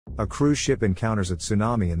A cruise ship encounters a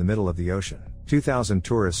tsunami in the middle of the ocean. 2,000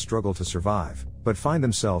 tourists struggle to survive, but find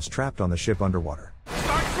themselves trapped on the ship underwater.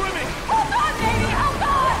 Start swimming! Hold on, baby! Hold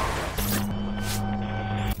on!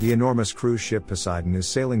 The enormous cruise ship Poseidon is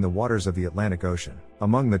sailing the waters of the Atlantic Ocean.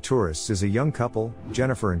 Among the tourists is a young couple,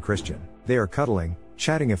 Jennifer and Christian. They are cuddling,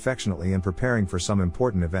 chatting affectionately and preparing for some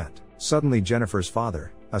important event. Suddenly Jennifer's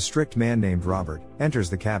father, a strict man named Robert, enters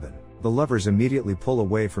the cabin. The lovers immediately pull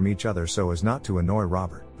away from each other so as not to annoy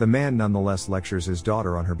Robert. The man nonetheless lectures his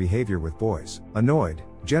daughter on her behavior with boys. Annoyed,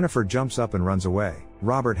 Jennifer jumps up and runs away.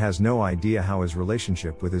 Robert has no idea how his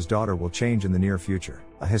relationship with his daughter will change in the near future.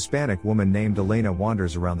 A Hispanic woman named Elena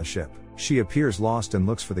wanders around the ship. She appears lost and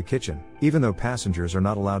looks for the kitchen, even though passengers are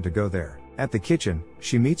not allowed to go there. At the kitchen,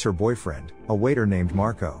 she meets her boyfriend, a waiter named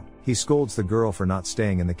Marco. He scolds the girl for not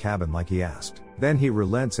staying in the cabin like he asked. Then he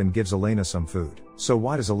relents and gives Elena some food. So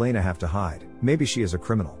why does Elena have to hide? Maybe she is a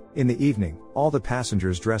criminal. In the evening, all the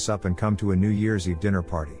passengers dress up and come to a New Year's Eve dinner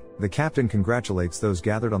party. The captain congratulates those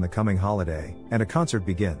gathered on the coming holiday, and a concert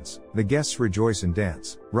begins. The guests rejoice and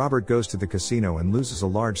dance. Robert goes to the casino and loses a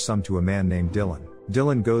large sum to a man named Dylan.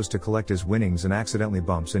 Dylan goes to collect his winnings and accidentally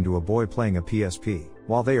bumps into a boy playing a PSP.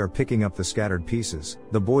 While they are picking up the scattered pieces,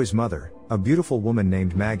 the boy's mother, a beautiful woman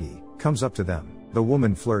named Maggie, comes up to them. The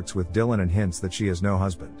woman flirts with Dylan and hints that she has no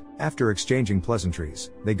husband. After exchanging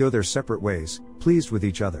pleasantries, they go their separate ways, pleased with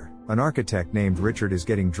each other. An architect named Richard is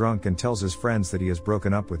getting drunk and tells his friends that he has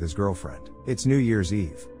broken up with his girlfriend. It's New Year's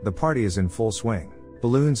Eve. The party is in full swing.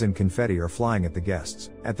 Balloons and confetti are flying at the guests.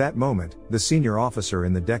 At that moment, the senior officer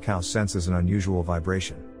in the deckhouse senses an unusual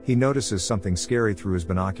vibration. He notices something scary through his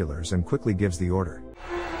binoculars and quickly gives the order.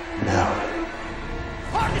 Now.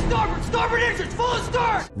 Hard to starboard! Starboard engines full of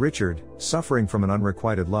start! Richard, suffering from an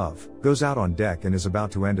unrequited love, goes out on deck and is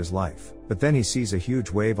about to end his life. But then he sees a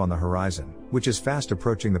huge wave on the horizon, which is fast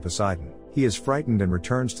approaching the Poseidon. He is frightened and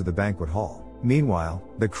returns to the banquet hall. Meanwhile,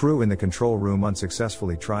 the crew in the control room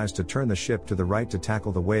unsuccessfully tries to turn the ship to the right to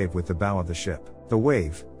tackle the wave with the bow of the ship. The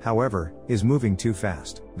wave, however, is moving too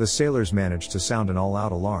fast. The sailors manage to sound an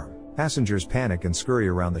all-out alarm. Passengers panic and scurry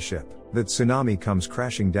around the ship. The tsunami comes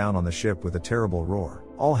crashing down on the ship with a terrible roar.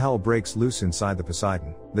 All hell breaks loose inside the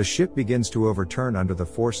Poseidon. The ship begins to overturn under the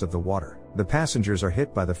force of the water. The passengers are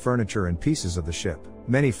hit by the furniture and pieces of the ship.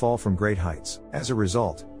 Many fall from great heights. As a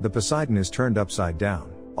result, the Poseidon is turned upside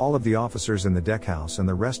down. All of the officers in the deckhouse and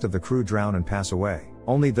the rest of the crew drown and pass away.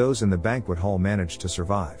 Only those in the banquet hall manage to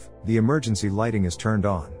survive. The emergency lighting is turned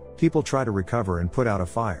on. People try to recover and put out a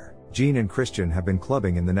fire. Jean and Christian have been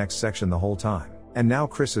clubbing in the next section the whole time. And now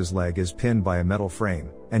Chris's leg is pinned by a metal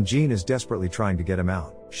frame, and Jean is desperately trying to get him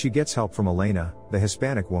out. She gets help from Elena, the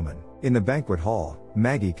Hispanic woman. In the banquet hall,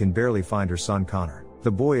 Maggie can barely find her son Connor.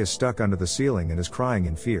 The boy is stuck under the ceiling and is crying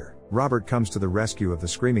in fear. Robert comes to the rescue of the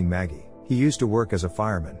screaming Maggie. He used to work as a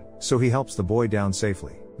fireman, so he helps the boy down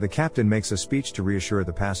safely. The captain makes a speech to reassure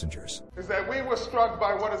the passengers. Is that we were struck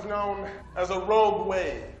by what is known as a rogue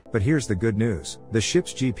wave. But here's the good news. The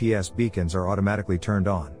ship's GPS beacons are automatically turned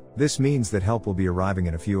on. This means that help will be arriving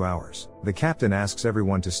in a few hours. The captain asks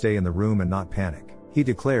everyone to stay in the room and not panic. He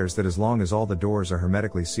declares that as long as all the doors are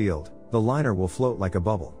hermetically sealed, the liner will float like a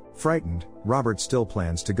bubble. Frightened, Robert still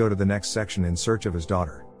plans to go to the next section in search of his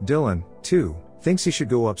daughter. Dylan, too, thinks he should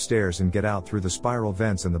go upstairs and get out through the spiral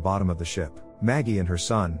vents in the bottom of the ship. Maggie and her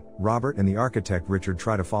son, Robert, and the architect Richard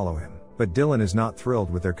try to follow him. But Dylan is not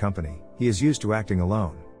thrilled with their company. He is used to acting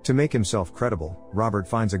alone. To make himself credible, Robert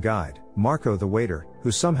finds a guide, Marco the waiter, who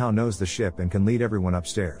somehow knows the ship and can lead everyone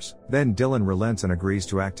upstairs. Then Dylan relents and agrees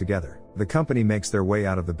to act together. The company makes their way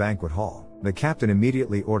out of the banquet hall. The captain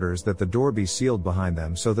immediately orders that the door be sealed behind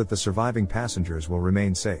them so that the surviving passengers will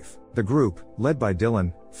remain safe. The group, led by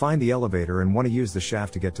Dylan, find the elevator and want to use the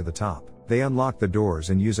shaft to get to the top. They unlock the doors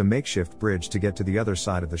and use a makeshift bridge to get to the other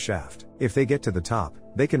side of the shaft. If they get to the top,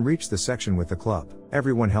 they can reach the section with the club.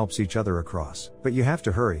 Everyone helps each other across. But you have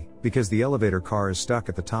to hurry, because the elevator car is stuck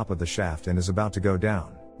at the top of the shaft and is about to go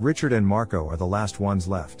down. Richard and Marco are the last ones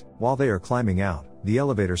left. While they are climbing out, the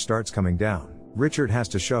elevator starts coming down. Richard has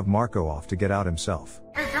to shove Marco off to get out himself.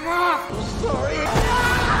 Come off! Sorry!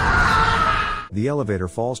 The elevator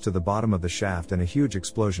falls to the bottom of the shaft and a huge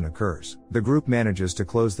explosion occurs. The group manages to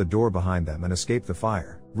close the door behind them and escape the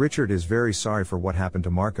fire. Richard is very sorry for what happened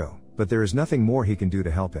to Marco, but there is nothing more he can do to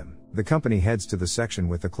help him. The company heads to the section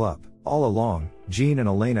with the club. All along, Jean and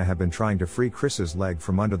Elena have been trying to free Chris's leg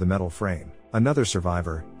from under the metal frame. Another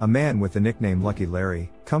survivor, a man with the nickname Lucky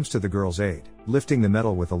Larry, comes to the girls' aid. Lifting the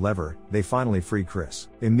metal with a lever, they finally free Chris.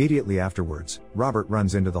 Immediately afterwards, Robert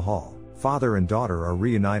runs into the hall. Father and daughter are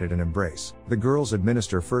reunited and embrace. The girls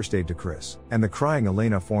administer first aid to Chris, and the crying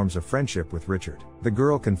Elena forms a friendship with Richard. The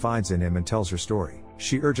girl confides in him and tells her story.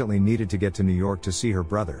 She urgently needed to get to New York to see her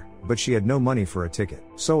brother, but she had no money for a ticket.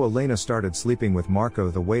 So Elena started sleeping with Marco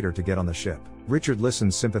the waiter to get on the ship. Richard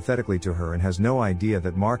listens sympathetically to her and has no idea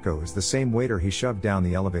that Marco is the same waiter he shoved down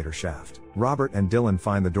the elevator shaft. Robert and Dylan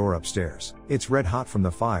find the door upstairs. It's red hot from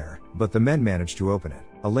the fire, but the men manage to open it.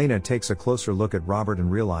 Elena takes a closer look at Robert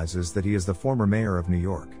and realizes that he is the former mayor of New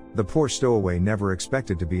York. The poor stowaway never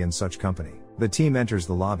expected to be in such company. The team enters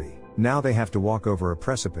the lobby. Now they have to walk over a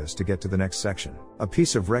precipice to get to the next section. A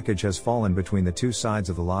piece of wreckage has fallen between the two sides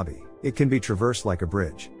of the lobby. It can be traversed like a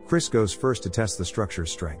bridge. Chris goes first to test the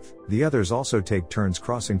structure's strength. The others also take turns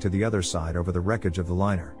crossing to the other side over the wreckage of the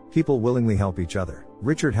liner. People willingly help each other.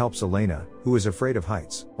 Richard helps Elena, who is afraid of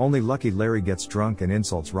heights. Only lucky Larry gets drunk and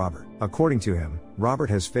insults Robert. According to him, Robert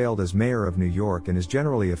has failed as mayor of New York and is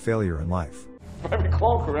generally a failure in life. If I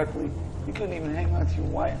recall correctly, you couldn't even hang on to your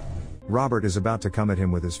wife. Robert is about to come at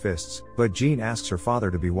him with his fists, but Jean asks her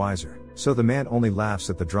father to be wiser. So the man only laughs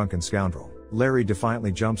at the drunken scoundrel. Larry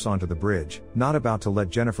defiantly jumps onto the bridge, not about to let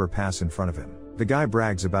Jennifer pass in front of him. The guy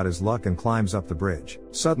brags about his luck and climbs up the bridge.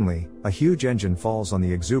 Suddenly, a huge engine falls on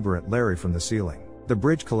the exuberant Larry from the ceiling. The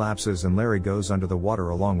bridge collapses and Larry goes under the water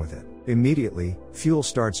along with it. Immediately, fuel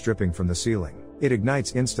starts dripping from the ceiling. It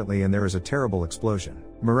ignites instantly and there is a terrible explosion.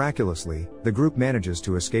 Miraculously, the group manages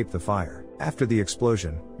to escape the fire. After the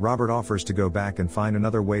explosion, Robert offers to go back and find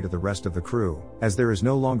another way to the rest of the crew, as there is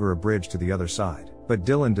no longer a bridge to the other side. But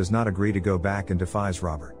Dylan does not agree to go back and defies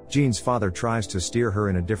Robert. Jean's father tries to steer her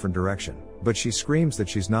in a different direction, but she screams that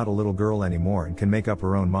she's not a little girl anymore and can make up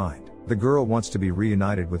her own mind. The girl wants to be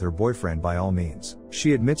reunited with her boyfriend by all means.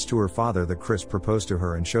 She admits to her father that Chris proposed to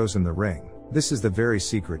her and shows him the ring. This is the very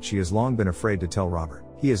secret she has long been afraid to tell Robert.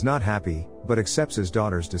 He is not happy, but accepts his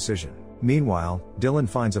daughter's decision. Meanwhile, Dylan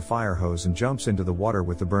finds a fire hose and jumps into the water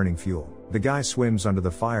with the burning fuel. The guy swims under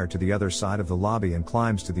the fire to the other side of the lobby and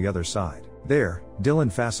climbs to the other side. There,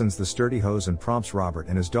 Dylan fastens the sturdy hose and prompts Robert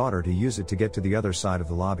and his daughter to use it to get to the other side of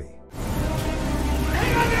the lobby.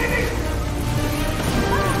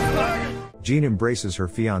 Jean embraces her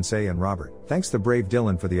fiancé and Robert thanks the brave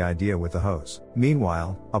Dylan for the idea with the hose.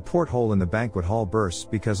 Meanwhile, a porthole in the banquet hall bursts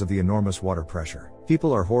because of the enormous water pressure.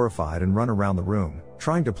 People are horrified and run around the room,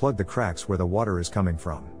 trying to plug the cracks where the water is coming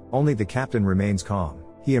from. Only the captain remains calm.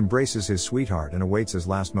 He embraces his sweetheart and awaits his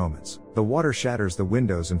last moments. The water shatters the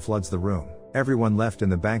windows and floods the room. Everyone left in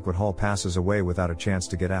the banquet hall passes away without a chance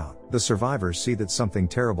to get out. The survivors see that something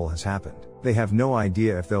terrible has happened. They have no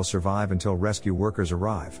idea if they'll survive until rescue workers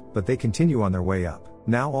arrive, but they continue on their way up.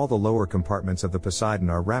 Now all the lower compartments of the Poseidon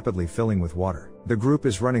are rapidly filling with water. The group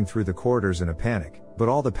is running through the corridors in a panic, but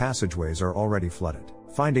all the passageways are already flooded.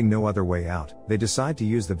 Finding no other way out, they decide to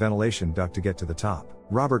use the ventilation duct to get to the top.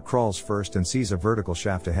 Robert crawls first and sees a vertical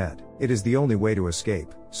shaft ahead. It is the only way to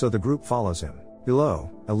escape, so the group follows him. Below,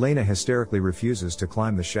 Elena hysterically refuses to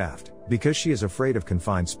climb the shaft, because she is afraid of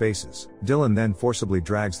confined spaces. Dylan then forcibly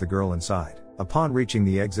drags the girl inside. Upon reaching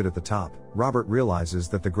the exit at the top, Robert realizes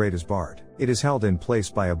that the grate is barred. It is held in place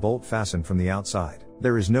by a bolt fastened from the outside.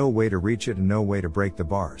 There is no way to reach it and no way to break the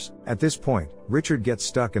bars. At this point, Richard gets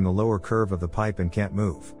stuck in the lower curve of the pipe and can't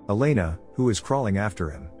move. Elena, who is crawling after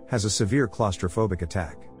him, has a severe claustrophobic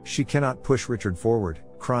attack. She cannot push Richard forward,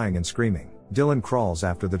 crying and screaming. Dylan crawls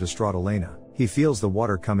after the distraught Elena. He feels the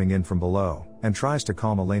water coming in from below, and tries to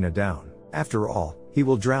calm Elena down. After all, he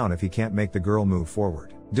will drown if he can't make the girl move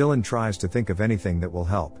forward. Dylan tries to think of anything that will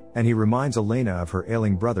help, and he reminds Elena of her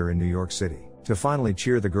ailing brother in New York City. To finally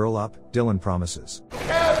cheer the girl up, Dylan promises.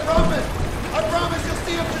 Yeah, I promise you'll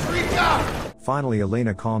see him, just reach out! Finally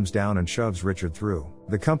Elena calms down and shoves Richard through.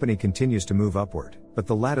 The company continues to move upward, but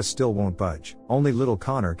the lattice still won't budge. Only little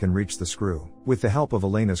Connor can reach the screw. With the help of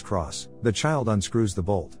Elena's cross, the child unscrews the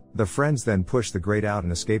bolt. The friends then push the grate out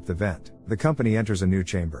and escape the vent. The company enters a new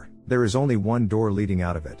chamber. There is only one door leading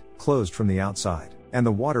out of it, closed from the outside. And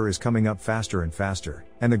the water is coming up faster and faster,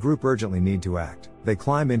 and the group urgently need to act. They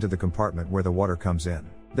climb into the compartment where the water comes in.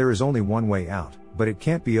 There is only one way out, but it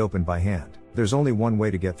can't be opened by hand. There's only one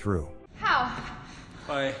way to get through. How?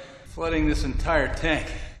 By flooding this entire tank.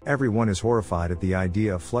 Everyone is horrified at the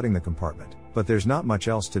idea of flooding the compartment, but there's not much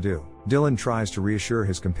else to do. Dylan tries to reassure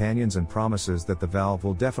his companions and promises that the valve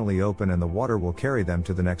will definitely open and the water will carry them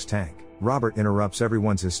to the next tank. Robert interrupts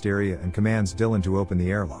everyone's hysteria and commands Dylan to open the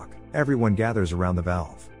airlock. Everyone gathers around the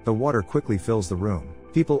valve. The water quickly fills the room.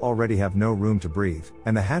 People already have no room to breathe,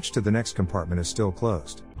 and the hatch to the next compartment is still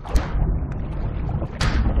closed.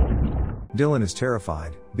 Dylan is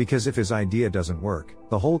terrified, because if his idea doesn't work,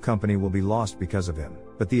 the whole company will be lost because of him.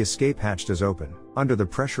 but the escape hatch does open. Under the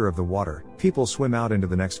pressure of the water, people swim out into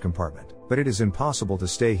the next compartment, but it is impossible to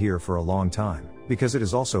stay here for a long time, because it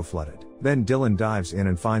is also flooded. Then Dylan dives in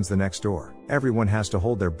and finds the next door. Everyone has to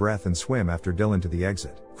hold their breath and swim after Dylan to the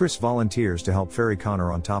exit. Chris volunteers to help ferry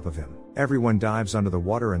Connor on top of him. Everyone dives under the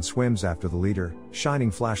water and swims after the leader,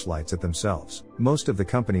 shining flashlights at themselves. Most of the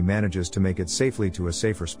company manages to make it safely to a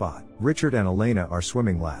safer spot. Richard and Elena are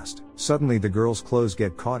swimming last. Suddenly the girl's clothes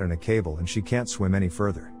get caught in a cable and she can't swim any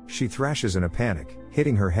further. She thrashes in a panic,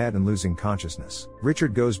 hitting her head and losing consciousness.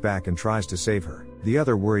 Richard goes back and tries to save her. The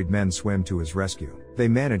other worried men swim to his rescue. They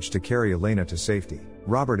manage to carry Elena to safety.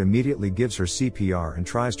 Robert immediately gives her CPR and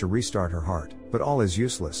tries to restart her heart, but all is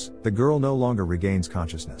useless. The girl no longer regains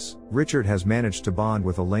consciousness. Richard has managed to bond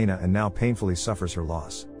with Elena and now painfully suffers her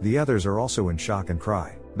loss. The others are also in shock and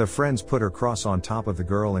cry. The friends put her cross on top of the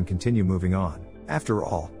girl and continue moving on. After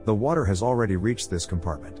all, the water has already reached this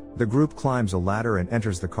compartment. The group climbs a ladder and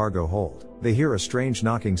enters the cargo hold. They hear a strange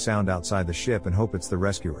knocking sound outside the ship and hope it's the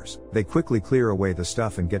rescuers. They quickly clear away the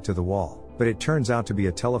stuff and get to the wall, but it turns out to be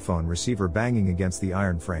a telephone receiver banging against the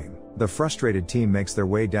iron frame. The frustrated team makes their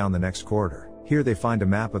way down the next corridor. Here they find a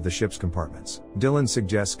map of the ship's compartments. Dylan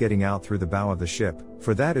suggests getting out through the bow of the ship,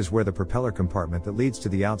 for that is where the propeller compartment that leads to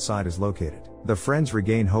the outside is located. The friends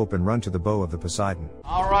regain hope and run to the bow of the Poseidon.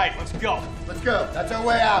 All right, let's go. Let's go. That's our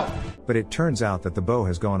way out. But it turns out that the bow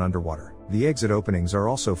has gone underwater. The exit openings are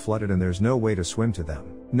also flooded and there's no way to swim to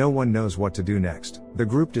them. No one knows what to do next. The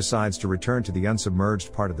group decides to return to the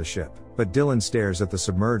unsubmerged part of the ship, but Dylan stares at the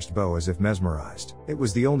submerged bow as if mesmerized. It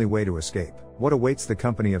was the only way to escape. What awaits the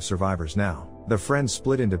company of survivors now? The friends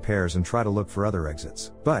split into pairs and try to look for other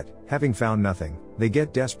exits. But, having found nothing, they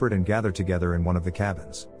get desperate and gather together in one of the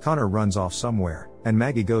cabins. Connor runs off somewhere, and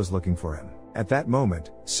Maggie goes looking for him. At that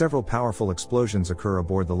moment, several powerful explosions occur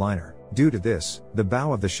aboard the liner. Due to this, the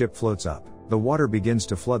bow of the ship floats up. The water begins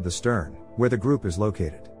to flood the stern, where the group is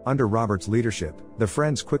located. Under Robert's leadership, the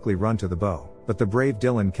friends quickly run to the bow, but the brave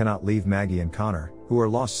Dylan cannot leave Maggie and Connor, who are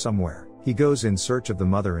lost somewhere. He goes in search of the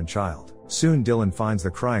mother and child. Soon Dylan finds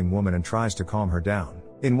the crying woman and tries to calm her down.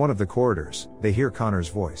 In one of the corridors, they hear Connor's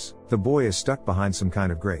voice. The boy is stuck behind some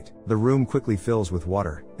kind of grate. The room quickly fills with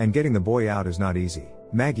water, and getting the boy out is not easy.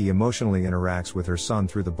 Maggie emotionally interacts with her son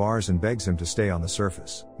through the bars and begs him to stay on the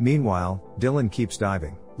surface. Meanwhile, Dylan keeps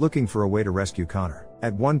diving, looking for a way to rescue Connor.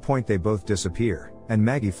 At one point they both disappear, and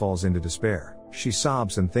Maggie falls into despair. She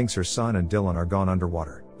sobs and thinks her son and Dylan are gone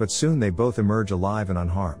underwater, but soon they both emerge alive and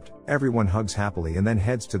unharmed. Everyone hugs happily and then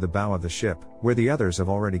heads to the bow of the ship, where the others have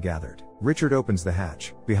already gathered. Richard opens the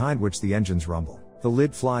hatch, behind which the engines rumble. The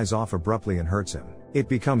lid flies off abruptly and hurts him. It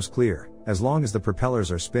becomes clear, as long as the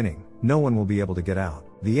propellers are spinning, no one will be able to get out.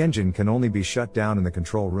 The engine can only be shut down in the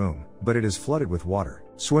control room, but it is flooded with water.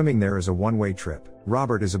 Swimming there is a one-way trip.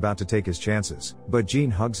 Robert is about to take his chances, but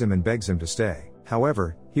Jean hugs him and begs him to stay.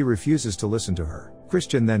 However, he refuses to listen to her.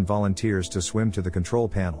 Christian then volunteers to swim to the control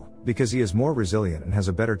panel, because he is more resilient and has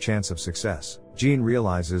a better chance of success. Jean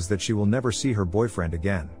realizes that she will never see her boyfriend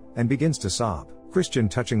again, and begins to sob. Christian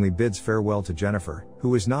touchingly bids farewell to Jennifer,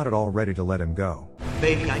 who is not at all ready to let him go.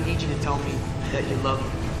 Baby, I need you to tell me that you love me.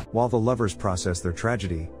 While the lovers process their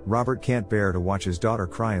tragedy, Robert can't bear to watch his daughter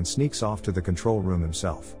cry and sneaks off to the control room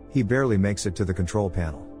himself. He barely makes it to the control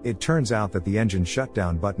panel. It turns out that the engine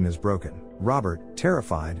shutdown button is broken. Robert,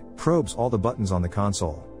 terrified, probes all the buttons on the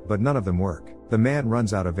console, but none of them work. The man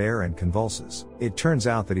runs out of air and convulses. It turns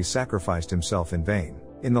out that he sacrificed himself in vain.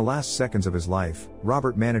 In the last seconds of his life,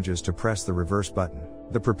 Robert manages to press the reverse button.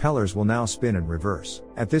 The propellers will now spin in reverse.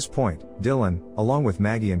 At this point, Dylan, along with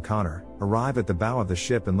Maggie and Connor, arrive at the bow of the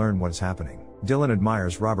ship and learn what is happening. Dylan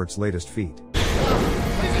admires Robert's latest feat.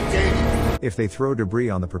 If they throw debris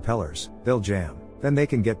on the propellers, they'll jam. Then they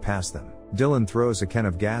can get past them. Dylan throws a can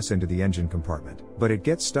of gas into the engine compartment, but it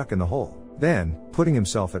gets stuck in the hole. Then, putting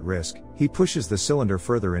himself at risk, he pushes the cylinder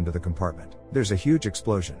further into the compartment. There's a huge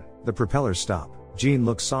explosion. The propellers stop. Jean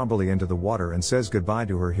looks somberly into the water and says goodbye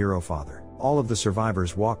to her hero father. All of the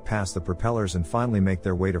survivors walk past the propellers and finally make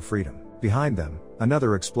their way to freedom. Behind them,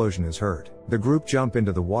 another explosion is heard. The group jump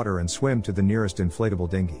into the water and swim to the nearest inflatable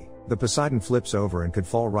dinghy. The Poseidon flips over and could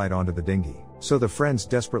fall right onto the dinghy, so the friends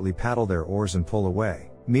desperately paddle their oars and pull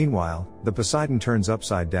away. Meanwhile, the Poseidon turns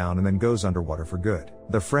upside down and then goes underwater for good.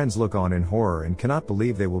 The friends look on in horror and cannot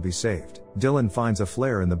believe they will be saved. Dylan finds a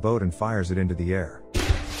flare in the boat and fires it into the air.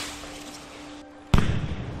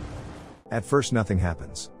 At first nothing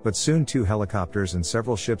happens, but soon 2 helicopters and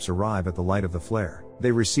several ships arrive at the light of the flare. They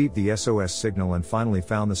received the SOS signal and finally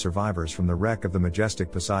found the survivors from the wreck of the majestic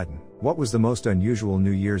Poseidon. What was the most unusual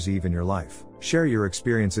New Year's Eve in your life? Share your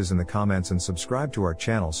experiences in the comments and subscribe to our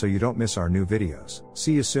channel so you don't miss our new videos.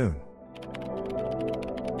 See you soon.